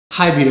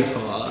Hi,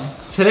 beautiful.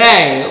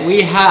 Today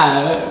we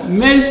have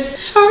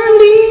Miss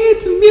Charli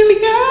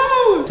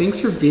D'Amelio. Thanks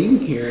for being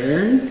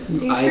here.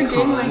 Thanks for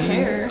doing my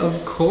hair.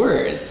 Of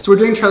course. So we're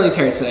doing Charli's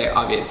hair today,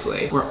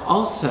 obviously. We're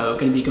also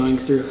going to be going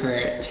through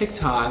her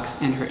TikToks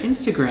and her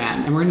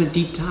Instagram, and we're going to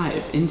deep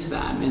dive into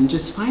them and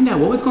just find out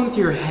what was going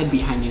through your head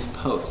behind these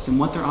posts and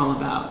what they're all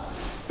about.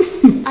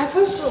 I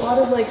post a lot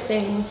of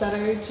things that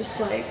are just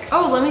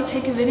oh, let me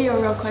take a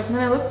video real quick, and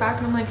then I look back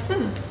and I'm like,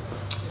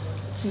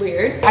 it's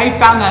weird. I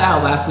found that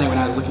out last night when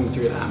I was looking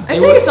through them. I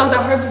think it's not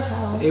that hard to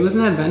tell. It was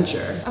an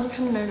adventure. I'm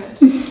kind of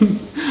nervous.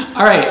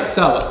 All right,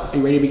 so are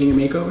you ready to begin your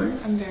makeover?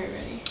 I'm very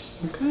ready.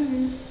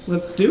 Okay,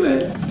 let's do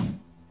it.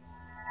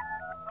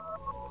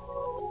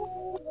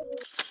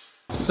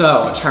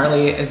 So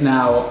Charli is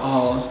now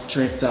all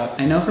draped up.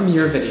 I know from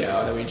your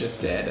video that we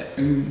just did,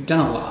 you've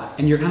done a lot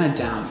and you're kind of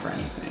down for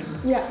anything.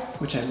 Yeah.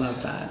 Which I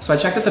love that. So I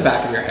checked at the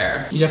back of your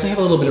hair. You definitely have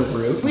a little bit of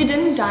root. We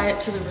didn't dye it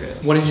to the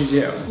root. What did you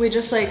do? We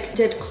just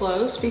did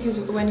close,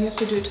 because when you have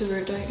to do it to the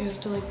root, don't you have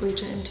to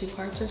bleach it in 2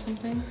 parts or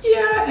something?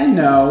 Yeah and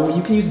no.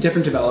 You can use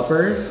different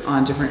developers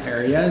on different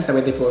areas. That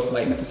way they both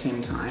lighten at the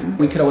same time.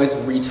 We could always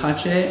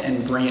retouch it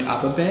and bring it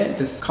up a bit,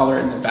 this color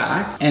in the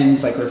back,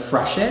 and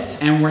refresh it.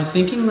 And we're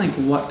thinking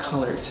what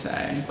color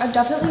today? I've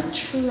definitely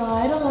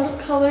tried a lot of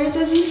colors,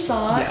 as you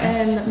saw,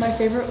 yes. And my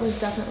favorite was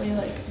definitely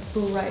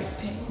bright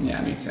pink.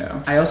 Yeah, me too.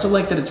 I also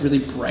like that it's really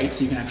bright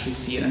so you can actually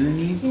see it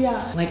underneath.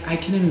 Yeah. I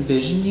can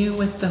envision you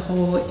with the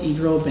whole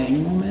e-girl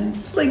bang moment.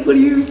 What do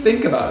you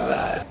think about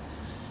that?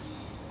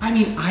 I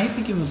mean, I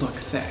think it would look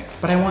sick,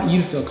 but I want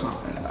you to feel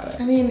confident about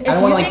it. I mean, I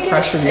don't want to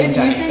pressure you into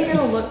anything. If you think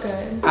it'll look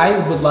good. I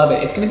would love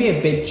it. It's gonna be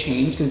a big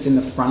change because it's in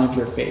the front of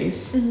your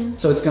face.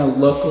 So it's gonna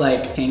look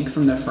like pink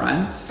from the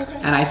front. Okay.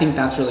 And I think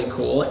that's really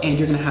cool. And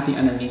you're gonna have the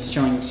underneath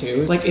showing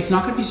too. It's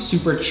not gonna be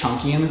super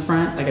chunky in the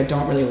front. I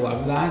don't really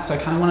love that. So I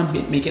kind of want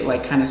to make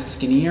it kind of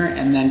skinnier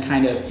and then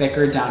kind of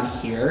thicker down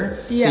here.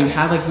 Yeah. So you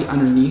have the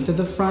underneath of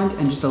the front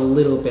and just a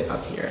little bit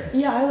up here.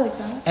 Yeah, I like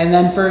that. And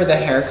then for the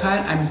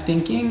haircut, I'm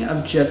thinking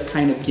of just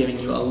kind of giving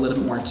you a little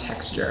bit more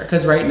texture.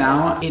 Because right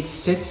now, it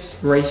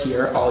sits right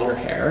here, all your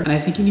hair. And I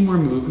think you need more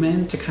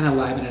movement to kind of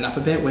liven it up a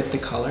bit with the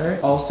color.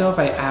 Also, if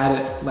I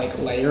add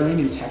layering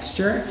and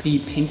texture, the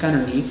pink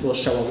underneath will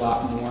show a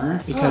lot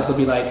more because there'll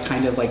be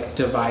kind of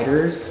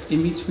dividers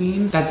in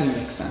between. That didn't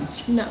make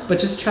sense. No. But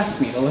just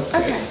trust me, it'll look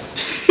great.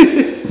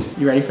 Okay.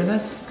 You ready for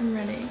this? I'm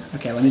ready.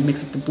 Okay, let me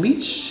mix up the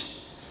bleach.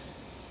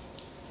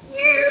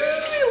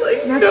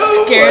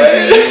 That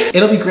scares me.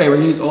 It'll be great. We're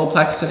gonna use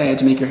Olaplex today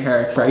to make your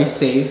hair very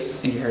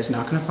safe and your hair's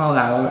not gonna fall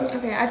out.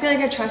 Okay, I feel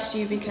I trust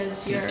you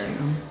because you're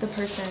the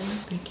person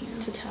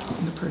to tell.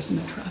 I'm the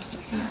person to trust,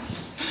 I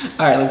guess.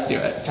 All right, let's do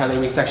it. Charli,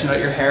 we sectioned out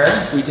your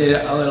hair. We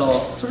did a little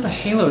sort of a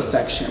halo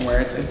section where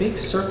it's a big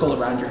circle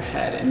around your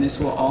head, and this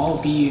will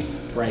all be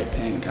bright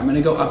pink. I'm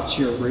gonna go up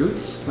to your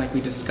roots like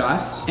we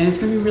discussed, and it's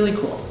gonna be really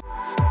cool.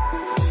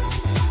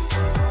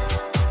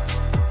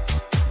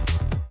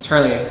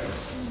 Charli,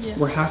 Yes.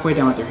 we're halfway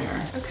done with your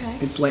hair. Okay.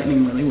 It's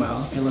lightening really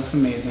well. It looks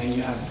amazing.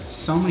 You have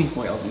so many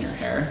foils in your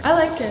hair. I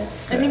like it.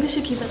 Good. I think we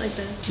should keep it like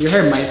this. Your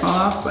hair might fall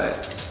off,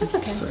 but That's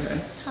okay. it's okay.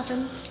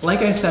 Happens.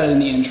 Like I said in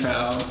the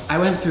intro, I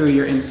went through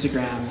your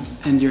Instagram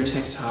and your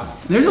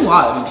TikTok. There's a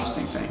lot of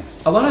interesting things.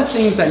 A lot of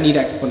things that need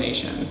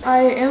explanation.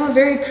 I am a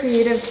very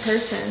creative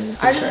person.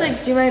 I just sure.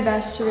 do my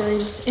best to really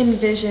just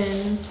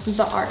envision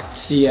the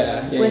art.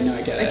 Yeah, with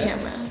I get a it.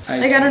 camera.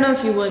 I don't know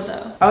if you would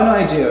though. Oh no,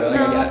 I do. No. I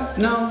get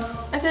it. No.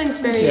 I feel it's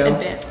very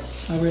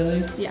advanced. Oh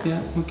really? Yeah.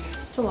 Yeah, okay.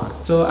 It's a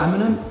lot. So I'm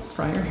gonna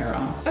fry your hair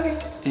off. Okay.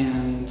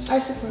 And I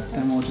support that.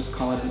 then we'll just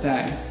call it a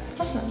day.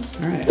 Awesome.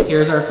 All right,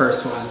 here's our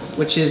first one,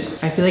 which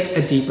is, I feel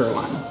a deeper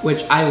one,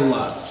 which I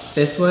love.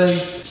 This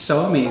was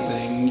so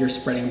amazing. You're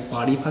spreading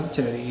body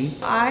positivity.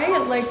 I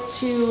like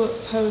to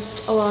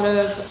post a lot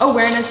of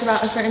awareness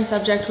about a certain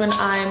subject when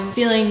I'm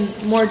feeling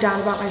more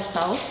down about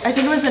myself. I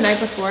think it was the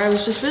night before, I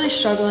was just really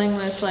struggling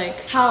with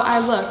how I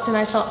looked, and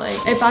I felt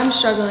if I'm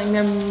struggling,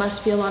 there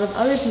must be a lot of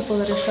other people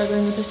that are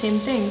struggling with the same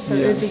thing. So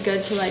it would be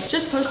good to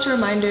just post a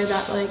reminder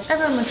that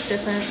everyone looks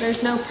different.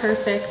 There's no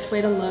perfect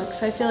way to look.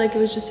 So I feel it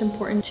was just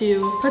important to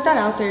put that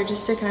out there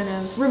just to kind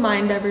of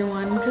remind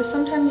everyone, because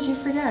sometimes you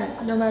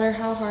forget, no matter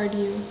how hard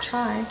you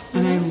try.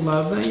 And I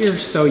love that you're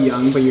so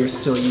young, but you're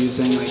still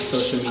using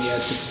social media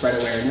to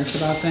spread awareness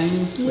about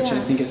things, which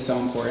I think is so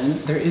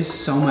important. There is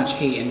so much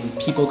hate and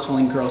people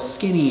calling girls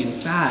skinny and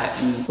fat,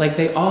 and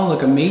they all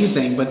look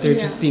amazing, but they're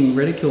just being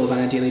ridiculed on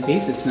a daily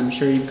basis. And I'm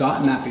sure you've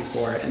gotten that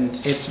before, and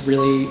it's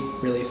really,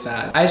 really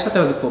sad. I just thought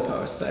that was a cool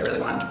post that I really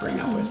wanted to bring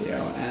up with you,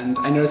 and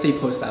I noticed that you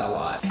post that a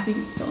lot. I think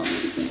it's so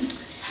amazing.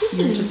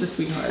 You're just a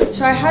sweetheart.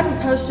 So I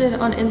hadn't posted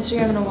on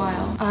Instagram in a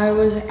while. I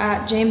was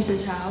at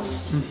James's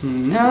house,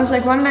 and I was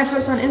like, why don't I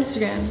post on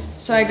Instagram?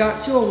 So I got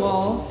to a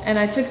wall, and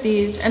I took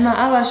these, and my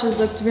eyelashes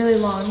looked really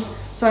long.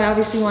 So I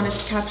obviously wanted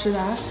to capture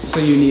that. So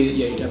you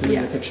definitely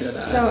need a picture of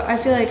that. So I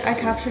feel like I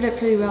captured it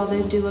pretty well.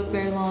 They do look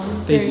very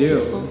long. They very do.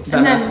 Beautiful. Is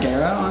that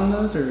mascara on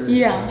those or?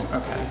 Yeah.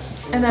 Okay.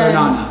 And so then,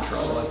 not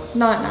natural. Let's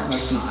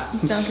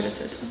not. Don't get it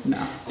twisted.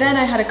 No. Then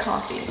I had a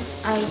coffee,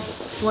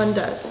 as one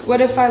does.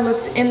 What if I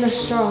looked in the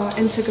straw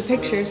and took a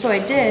picture? So I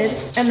did,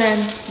 and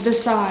then the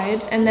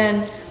side, and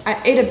then I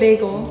ate a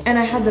bagel, and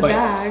I had the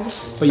bag,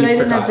 but I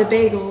didn't have the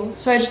bagel.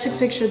 So I just took a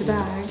picture of the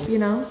bag, you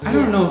know? I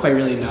don't know if I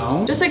really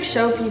know. Just like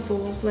show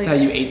people like that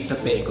you ate the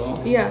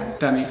bagel. Yeah.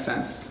 That makes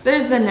sense.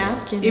 There's the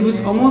napkin. It was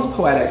almost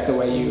poetic the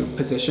way you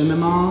positioned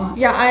them all.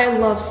 Yeah, I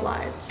love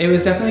slides. It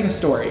was definitely like a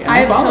story. And I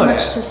have so followed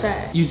much to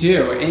say. You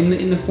do,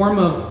 in the form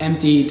of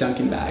empty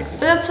Dunkin' bags.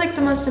 But that's like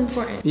the most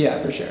important.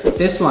 Yeah, for sure.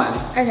 This one.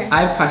 Okay.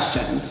 I have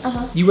questions.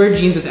 You wear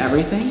jeans with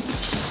everything?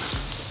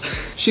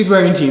 She's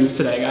wearing jeans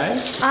today,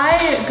 guys.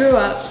 I grew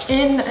up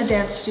in a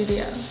dance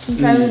studio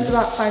since I was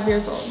about 5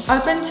 years old.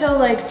 Up until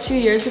like 2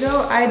 years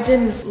ago, I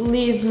didn't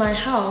leave my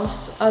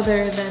house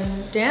other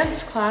than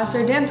dance class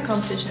or dance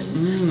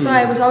competitions. So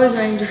I was always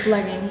wearing just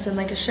leggings and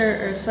like a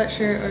shirt or a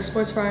sweatshirt or a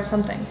sports bra or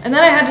something. And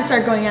then I had to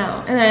start going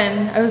out. And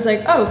then I was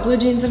like, oh, blue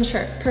jeans and a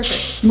shirt.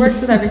 Perfect.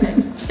 Works with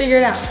everything. Figure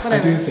it out.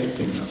 Whatever. I do the same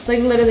thing though. Like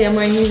literally, I'm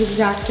wearing these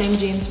exact same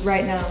jeans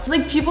right now.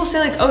 Like people say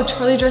like, oh,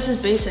 Charli dresses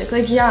basic.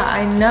 Like, yeah,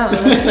 I know.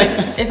 That's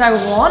like, if I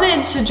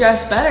wanted to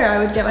dress better, I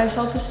would get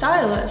myself a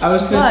stylist. I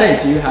was gonna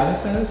say, do you have a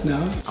stylist?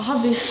 No?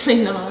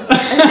 Obviously not.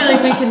 I feel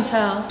like we can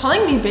tell.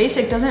 Calling me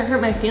basic doesn't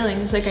hurt my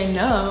feelings, like I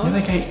know. You're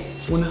like, I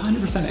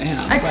 100%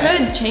 am. I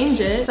could change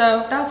it,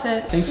 so that's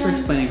it. Thanks for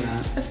explaining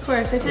that. Of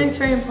course, I feel like it's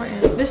very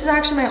important. This is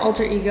actually my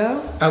alter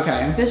ego.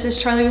 Okay. This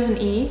is Charli with an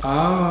E.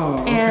 Oh,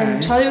 okay.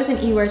 And Charli with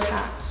an E wears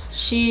hats.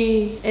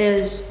 She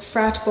is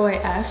frat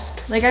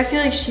boy-esque. Like I feel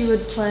like she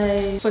would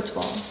play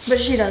football,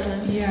 but she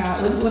doesn't. Yeah,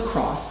 so.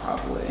 lacrosse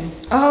probably.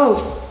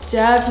 Oh,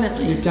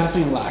 definitely. You're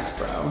definitely lax,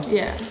 bro.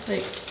 Yeah,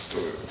 like.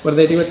 What do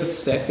they do with the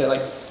stick? They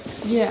like.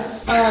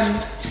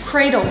 Yeah.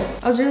 Cradle.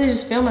 I was really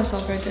just feeling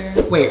myself right there.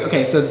 Wait,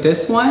 okay, so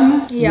this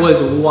one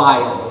was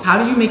wild.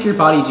 How do you make your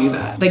body do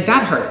that? Like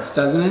that hurts,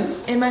 doesn't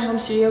it? In my home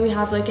studio, we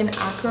have like an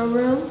acro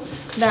room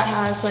that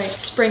has like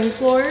spring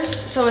floors,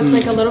 so it's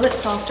like a little bit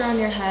softer on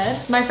your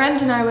head. My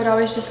friends and I would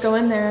always just go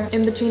in there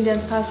in between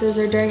dance classes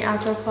or during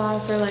acro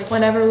class or like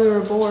whenever we were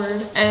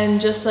bored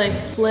and just like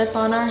flip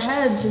on our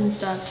heads and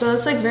stuff. So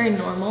that's like very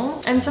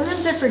normal. And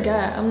sometimes I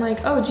forget. I'm like,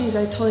 oh geez,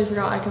 I totally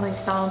forgot I can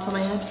like balance on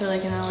my head for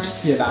like an hour.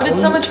 Yeah, but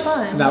it's so much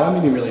fun. That one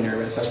made me really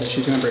nervous. I was like,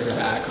 she's gonna break her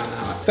back on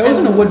that one. That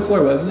wasn't a wood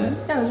floor, wasn't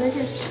it? Yeah, it was right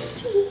here.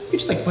 You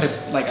just like put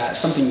like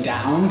something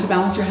down to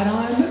balance your head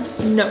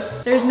on?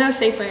 No, there's no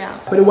safe way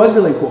out. But it was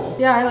really cool.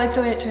 Yeah, I like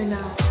the way it turned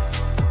out.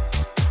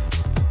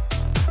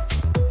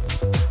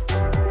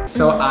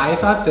 So I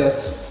thought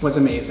this was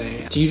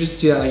amazing. Do you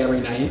just do that like every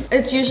night?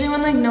 It's usually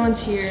when like no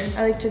one's here.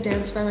 I like to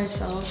dance by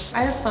myself.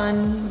 I have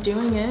fun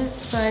doing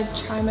it, so I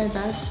try my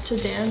best to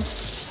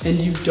dance. And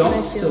you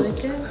don't still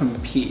like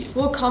compete.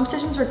 Well,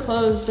 competitions were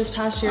closed this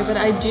past year, but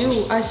I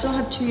still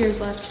have 2 years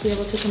left to be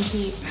able to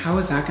compete. How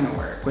is that gonna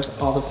work with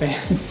all the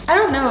fans? I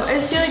don't know. I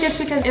feel like it's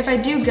because if I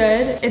do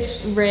good,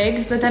 it's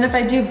rigged, but then if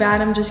I do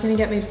bad, I'm just gonna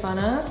get made fun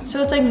of.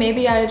 So it's like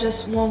maybe I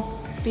just won't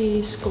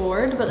be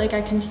scored, but like I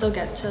can still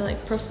get to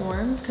like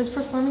perform because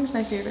performing is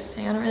my favorite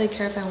thing. I don't really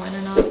care if I win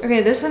or not.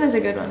 Okay, this one is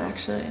a good one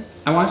actually.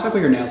 I want to talk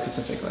about your nails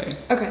specifically.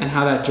 Okay. And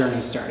how that journey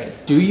started.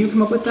 Do you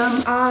come up with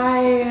them?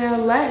 I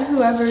let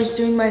whoever's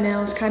doing my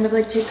nails kind of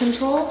like take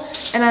control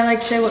and I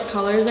like say what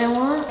colors I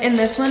want. In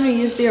this one we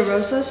used the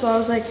Arosa, so I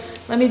was like,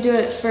 let me do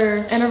it for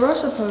an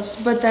Arosa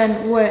post. But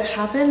then what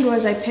happened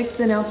was I picked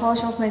the nail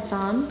polish off my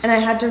thumb and I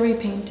had to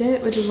repaint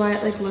it, which is why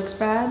it like looks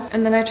bad.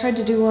 And then I tried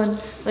to do one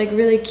like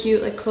really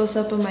cute, like close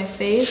up of my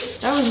face.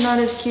 That was not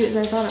as cute as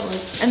I thought it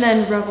was. And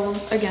then Rebel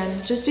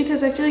again, just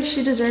because I feel like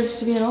she deserves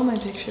to be in all my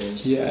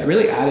pictures. Yeah, it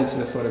really added to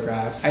the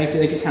photograph. I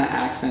feel like it kind of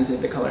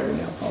accented the color of your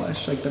nail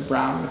polish, like the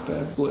brown with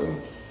the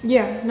blue.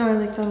 Yeah, no, I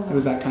like that a lot.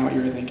 Was that kind of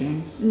what you were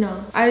thinking?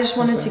 No, I just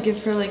wanted to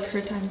give her like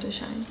her time to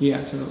shine.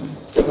 Yeah, totally.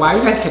 Why are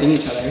you guys hitting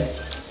each other?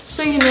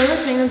 So you know the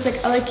thing that's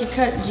like, I like your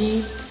cut,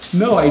 G?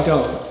 No, I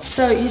don't.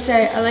 So you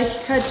say, I like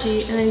your cut,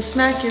 G, and then you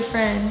smack your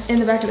friend in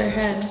the back of their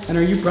head. And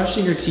are you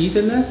brushing your teeth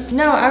in this?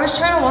 No, I was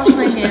trying to wash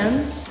my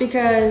hands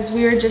because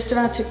we were just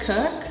about to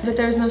cook, but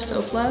there was no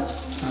soap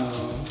left.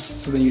 Oh,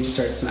 so then you just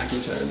started smacking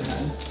each other in the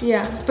head.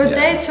 Yeah, but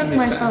they took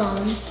my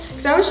phone.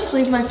 Because I would just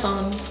leave my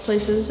phone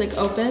places like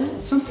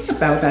open. Something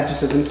about that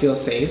just doesn't feel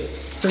safe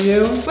for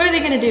you. What are they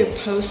gonna do,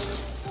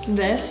 post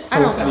this? I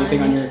don't anything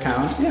mind. On your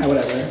account? Yeah,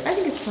 whatever. I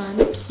think it's fun.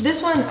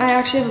 This one, I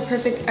actually have a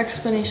perfect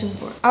explanation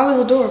for. I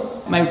was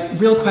adorable. My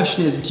real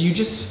question is, do you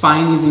just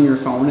find these in your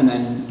phone and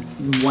then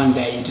one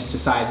day you just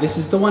decide this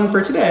is the one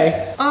for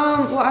today?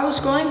 Well, I was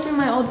scrolling through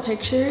my old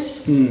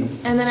pictures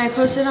and then I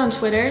posted on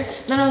Twitter.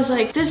 Then I was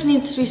like, this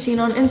needs to be seen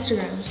on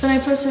Instagram. So then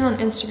I posted on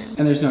Instagram.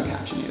 And there's no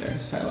caption either,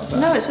 so I love that.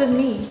 No, it says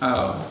me.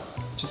 Oh.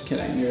 Just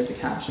kidding, there is a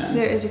caption.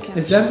 There is a caption.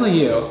 It's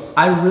definitely you.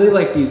 I really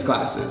like these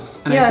glasses,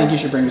 and I think you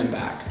should bring them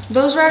back.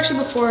 Those were actually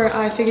before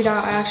I figured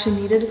out I actually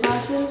needed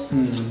glasses.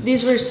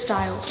 These were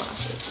style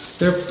glasses.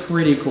 They're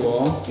pretty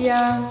cool.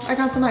 Yeah, I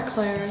got them at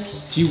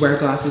Claire's. Do you wear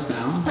glasses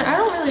now? I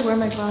don't really wear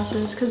my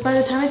glasses, because by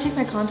the time I take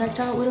my contact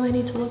out, what do I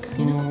need to look at,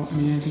 you know? Well, I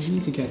mean, I think you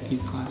need to get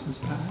these glasses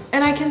back.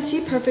 And I can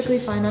see perfectly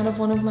fine out of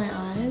one of my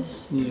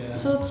eyes. Yeah.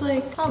 So it's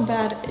like, how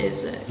bad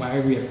is it?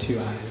 Why do we have two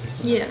eyes?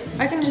 Yeah,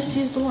 I can just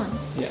use the one.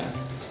 Yeah.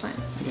 It's fine.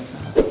 I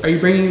get that. Are you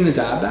bringing the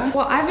dab back?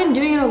 Well, I've been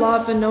doing it a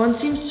lot, but no one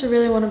seems to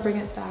really want to bring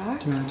it back.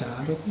 Do you want to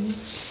dab with me?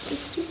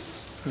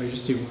 Or you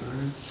just do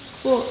one?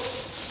 Well,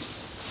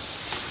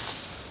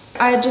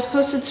 I had just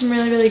posted some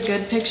really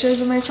good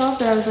pictures of myself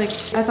that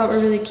I thought were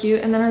really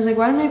cute, and then I was like,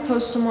 why don't I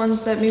post some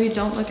ones that maybe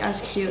don't look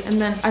as cute? And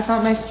then I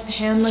thought my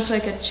hand looked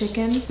like a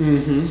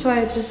chicken, so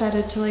I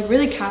decided to like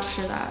really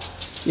capture that.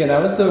 Yeah,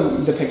 that was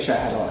the picture I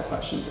had a lot of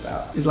questions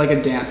about. Is like a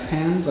dance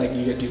hand, like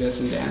you could do this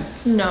and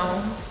dance?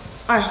 No,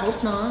 I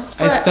hope not.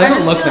 It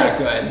doesn't look that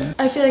good.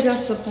 I feel like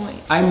that's the point.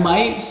 I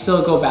might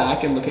still go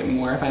back and look at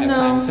more if I have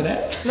time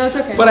today. No, it's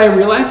okay. But I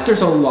realized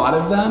there's a lot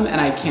of them and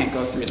I can't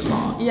go through them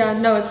all. Yeah,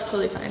 no, it's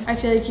totally fine. I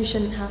feel like you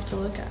shouldn't have to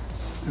look at.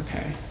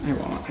 Okay, I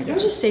won't, I guess. I'm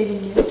just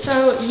saving you.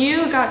 So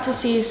you got to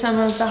see some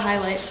of the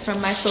highlights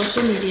from my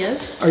social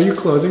medias. Are you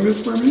closing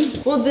this for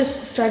me? Well, this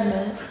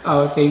segment.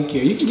 Oh, thank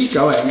you. You can keep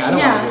going. I don't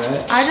want to do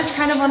it. I just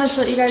kind of wanted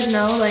to let you guys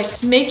know,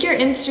 like, make your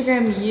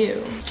Instagram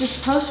you.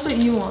 Just post what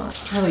you want.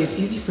 Charlie, it's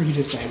easy for you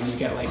to say when you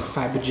get like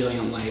 5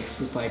 bajillion likes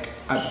with like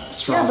a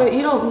straw. Yeah, but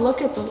you don't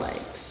look at the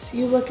likes.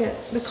 You look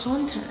at the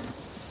content.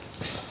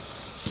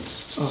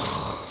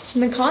 Ugh.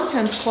 And the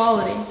content's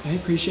quality. I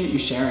appreciate you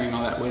sharing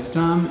all that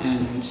wisdom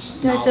and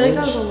Yeah, knowledge. I feel like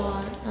that was a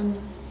lot.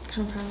 I'm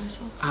kind of proud of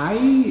myself.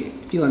 I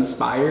feel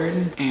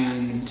inspired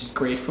and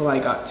grateful I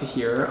got to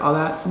hear all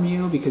that from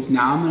you, because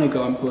now I'm gonna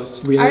go and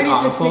post really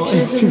awful. I already took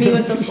pictures of me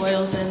with the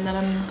foils in that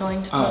I'm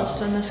going to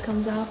post when this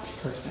comes out.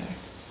 Perfect.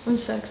 I'm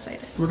so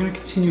excited. We're gonna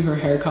continue her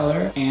hair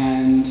color,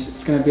 and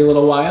it's gonna be a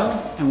little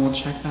while, and we'll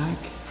check back.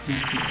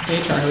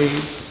 Hey, Charlie.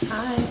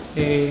 Hi.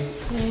 Hey.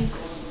 Hey.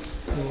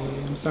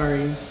 Hey, I'm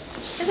sorry.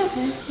 It's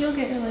okay. You'll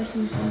get your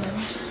license one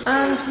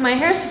day. So my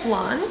hair's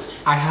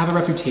blonde. I have a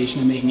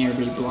reputation of making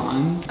everybody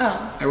blonde.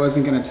 Oh. I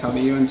wasn't gonna tell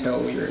you until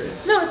we were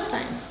No, it's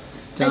fine.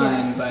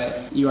 done,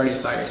 but you already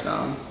saw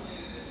yourself.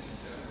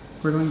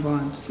 We're going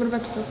blonde. What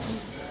about the purple?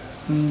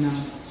 No.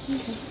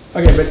 Okay.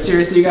 Okay, but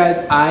seriously, you guys,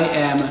 I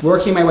am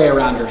working my way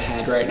around her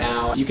head right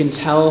now. You can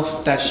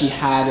tell that she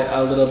had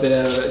a little bit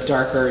of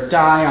darker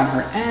dye on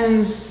her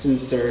ends,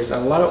 since there's a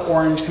lot of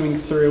orange coming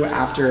through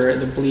after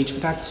the bleach,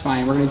 but that's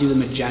fine. We're gonna do the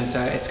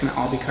magenta. It's gonna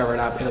all be covered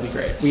up. It'll be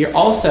great. We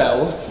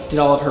also did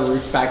all of her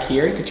roots back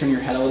here. You could turn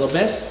your head a little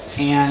bit.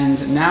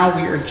 And now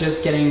we are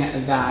just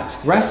getting that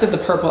rest of the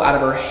purple out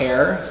of her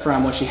hair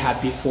from what she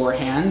had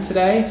beforehand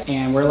today.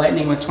 And we're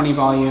lightening with 20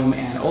 volume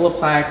and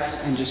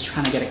Olaplex and just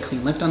trying to get a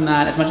clean lift on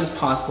that as much as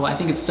possible. I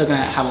think it's still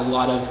gonna have a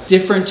lot of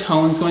different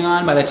tones going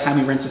on by the time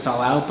we rinse this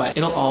all out, but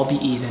it'll all be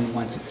even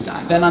once it's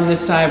done. Then on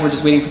this side, we're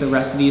just waiting for the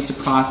rest of these to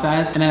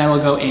process, and then I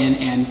will go in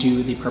and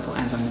do the purple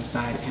ends on this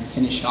side and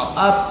finish it all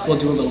up. We'll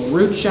do a little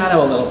root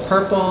shadow, a little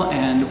purple,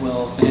 and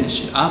we'll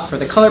finish it up for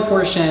the color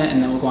portion,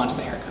 and then we'll go on to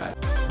the haircut.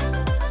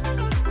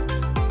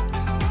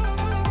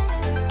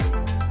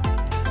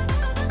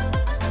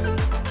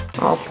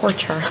 Oh, poor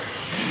Charlie.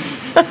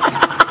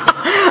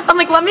 I'm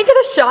like, let me get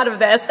a shot of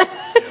this.